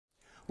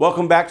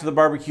Welcome back to the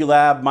Barbecue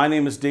Lab. My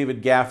name is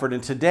David Gafford,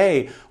 and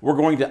today we're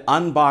going to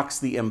unbox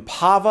the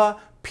Empava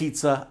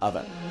Pizza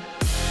Oven.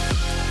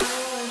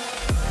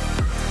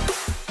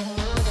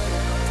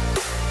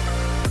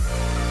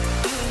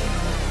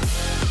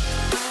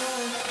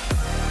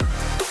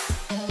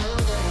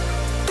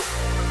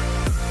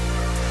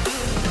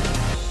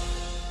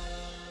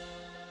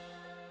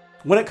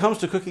 When it comes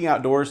to cooking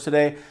outdoors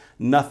today,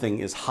 nothing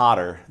is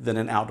hotter than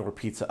an outdoor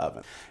pizza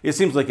oven. It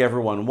seems like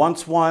everyone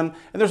wants one,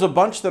 and there's a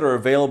bunch that are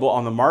available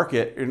on the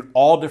market in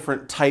all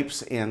different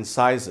types and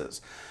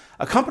sizes.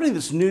 A company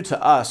that's new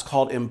to us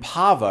called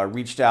Empava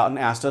reached out and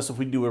asked us if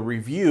we'd do a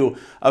review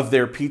of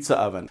their pizza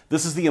oven.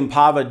 This is the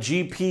Empava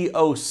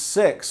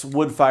GP06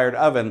 wood-fired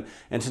oven,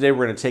 and today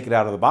we're going to take it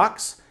out of the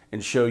box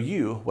and show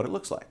you what it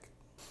looks like.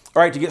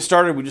 All right, to get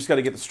started, we just got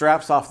to get the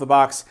straps off the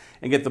box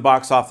and get the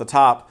box off the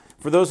top.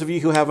 For those of you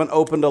who haven't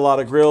opened a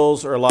lot of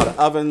grills or a lot of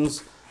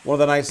ovens, one of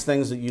the nice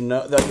things that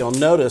you'll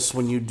notice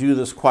when you do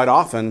this quite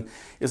often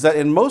is that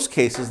in most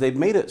cases they've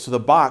made it so the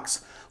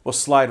box will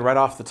slide right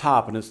off the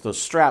top, and it's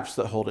those straps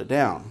that hold it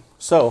down.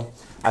 So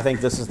I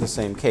think this is the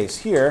same case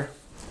here.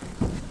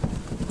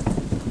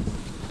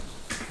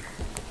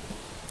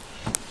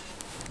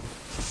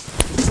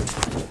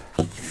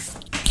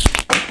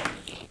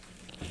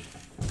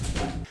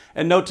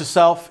 And note to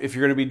self, if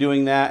you're going to be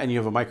doing that and you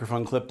have a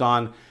microphone clipped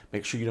on,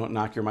 make sure you don't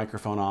knock your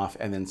microphone off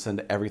and then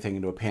send everything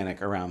into a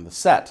panic around the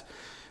set.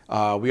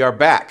 We are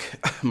back.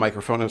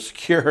 Microphone is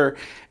secure,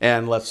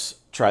 and let's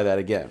try that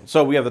again.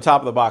 So we have the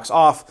top of the box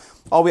off.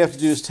 All we have to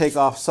do is take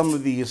off some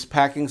of these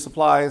packing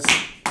supplies.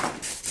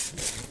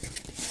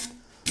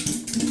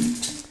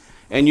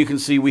 And you can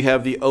see we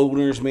have the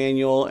owner's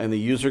manual and the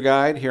user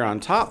guide here on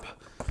top.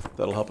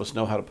 That'll help us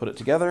know how to put it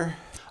together.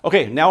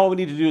 Okay, now all we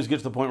need to do is get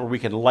to the point where we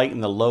can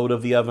lighten the load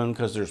of the oven,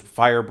 because there's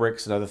fire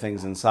bricks and other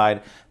things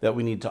inside that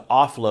we need to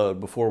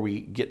offload before we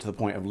get to the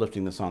point of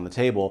lifting this on the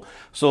table.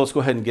 So let's go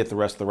ahead and get the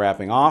rest of the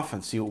wrapping off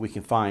and see what we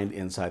can find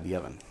inside the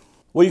oven.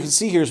 What you can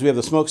see here is we have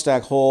the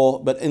smokestack hole,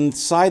 but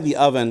inside the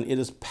oven it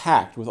is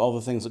packed with all the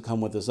things that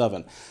come with this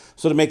oven.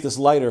 So to make this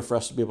lighter for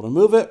us to be able to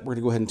move it, we're going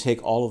to go ahead and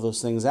take all of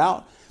those things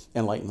out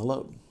and lighten the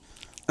load.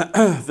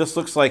 This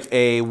looks like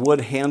a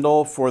wood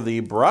handle for the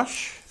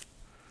brush.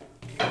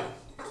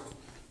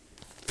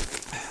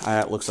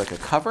 That looks like a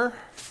cover.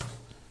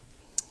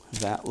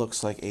 That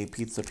looks like a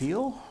pizza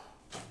peel.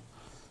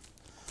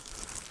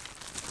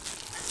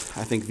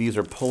 I think these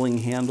are pulling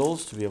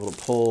handles to be able to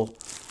pull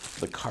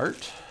the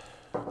cart.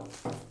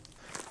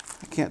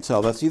 I can't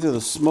tell. That's either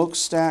the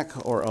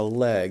smokestack or a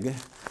leg.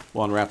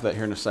 We'll unwrap that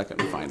here in a second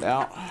and find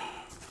out.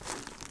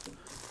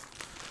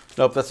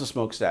 Nope, that's a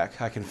smokestack.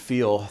 I can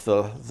feel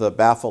the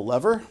baffle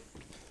lever.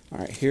 All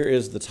right, here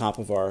is the top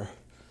of our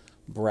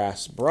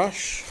brass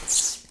brush.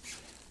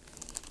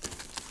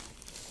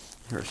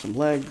 Here are some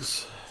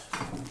legs.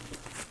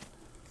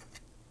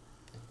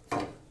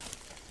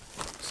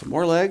 Some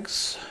more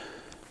legs.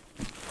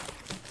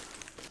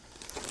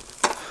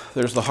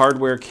 There's the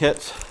hardware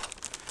kit,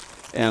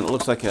 and it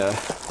looks like a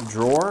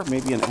drawer,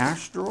 maybe an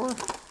ash drawer.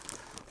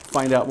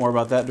 Find out more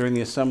about that during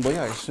the assembly,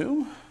 I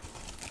assume.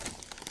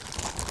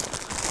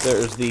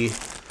 There's the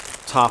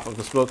top of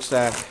the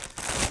smokestack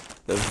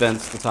that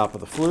vents the top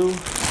of the flue.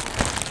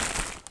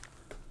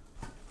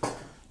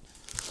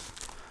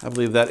 I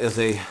believe that is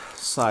a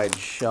side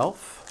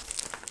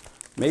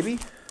shelf, maybe?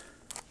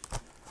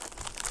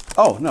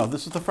 Oh, no,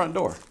 this is the front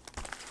door.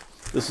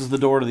 This is the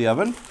door to the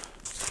oven.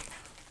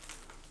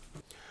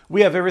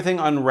 We have everything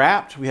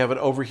unwrapped. We have it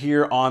over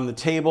here on the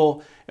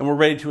table, and we're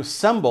ready to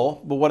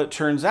assemble. But what it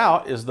turns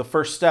out is the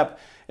first step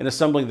in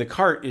assembling the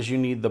cart is you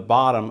need the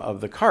bottom of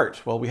the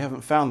cart. Well, we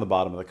haven't found the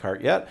bottom of the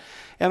cart yet,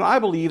 and I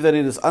believe that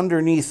it is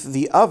underneath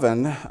the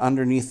oven,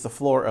 underneath the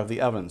floor of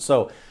the oven.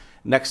 So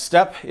next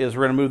step is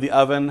we're going to move the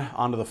oven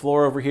onto the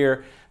floor over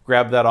here,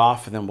 grab that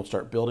off, and then we'll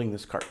start building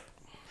this cart.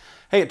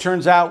 Hey, it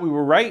turns out we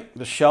were right.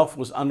 The shelf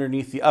was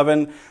underneath the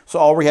oven. So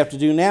all we have to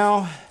do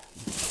now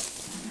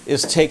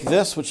is take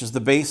this, which is the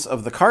base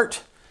of the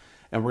cart,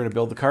 and we're going to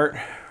build the cart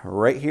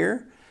right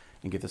here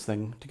and get this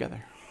thing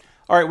together.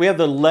 All right, we have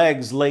the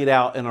legs laid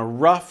out in a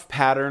rough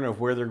pattern of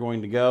where they're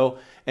going to go.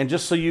 And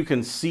just so you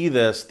can see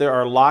this, there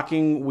are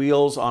locking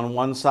wheels on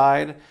one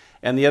side,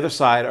 and the other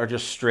side are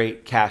just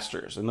straight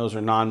casters. And those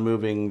are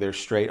non-moving. They're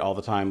straight all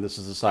the time. This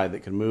is the side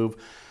that can move.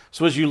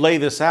 So as you lay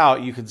this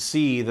out, you can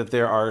see that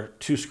there are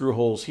 2 screw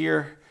holes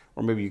here,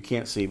 or maybe you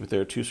can't see, but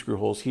there are 2 screw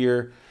holes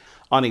here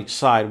on each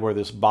side where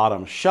this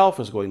bottom shelf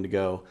is going to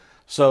go.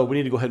 So we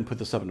need to go ahead and put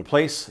this up into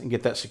place and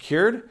get that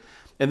secured.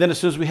 And then as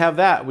soon as we have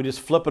that, we just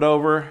flip it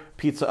over,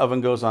 pizza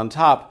oven goes on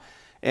top,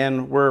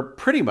 and we're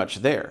pretty much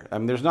there. I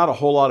mean, there's not a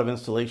whole lot of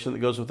installation that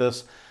goes with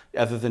this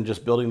other than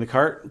just building the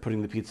cart and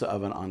putting the pizza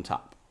oven on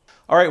top.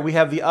 All right, we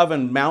have the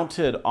oven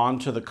mounted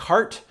onto the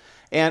cart.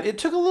 And it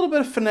took a little bit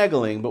of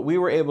finagling, but we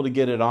were able to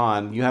get it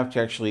on. You have to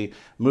actually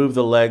move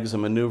the legs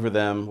and maneuver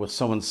them with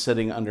someone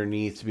sitting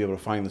underneath to be able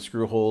to find the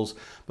screw holes.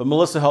 But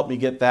Melissa helped me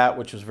get that,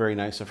 which was very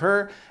nice of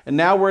her. And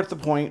now we're at the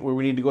point where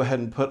we need to go ahead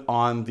and put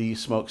on the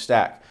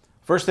smokestack.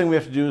 First thing we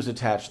have to do is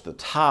attach the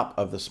top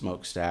of the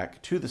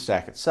smokestack to the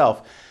stack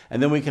itself,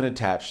 and then we can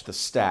attach the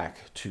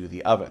stack to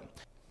the oven.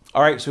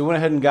 All right, so we went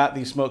ahead and got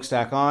the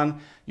smokestack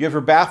on. You have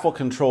your baffle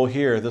control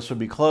here. This would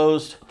be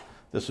closed,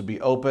 this would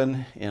be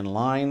open in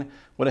line.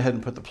 Went ahead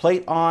and put the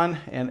plate on,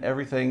 and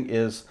everything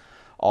is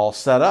all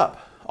set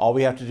up. All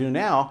we have to do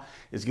now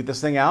is get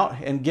this thing out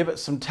and give it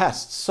some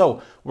tests.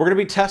 So we're going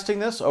to be testing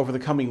this over the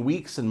coming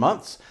weeks and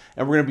months,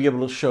 and we're going to be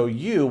able to show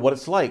you what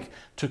it's like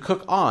to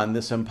cook on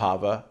this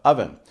Empava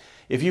oven.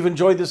 If you've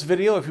enjoyed this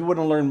video, if you want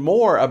to learn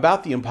more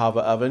about the Empava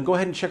oven, go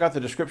ahead and check out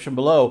the description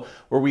below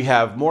where we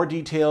have more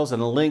details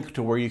and a link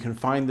to where you can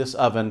find this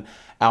oven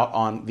out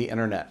on the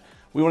internet.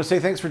 We want to say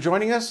thanks for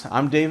joining us.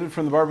 I'm David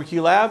from the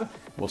Barbecue Lab.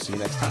 We'll see you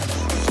next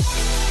time.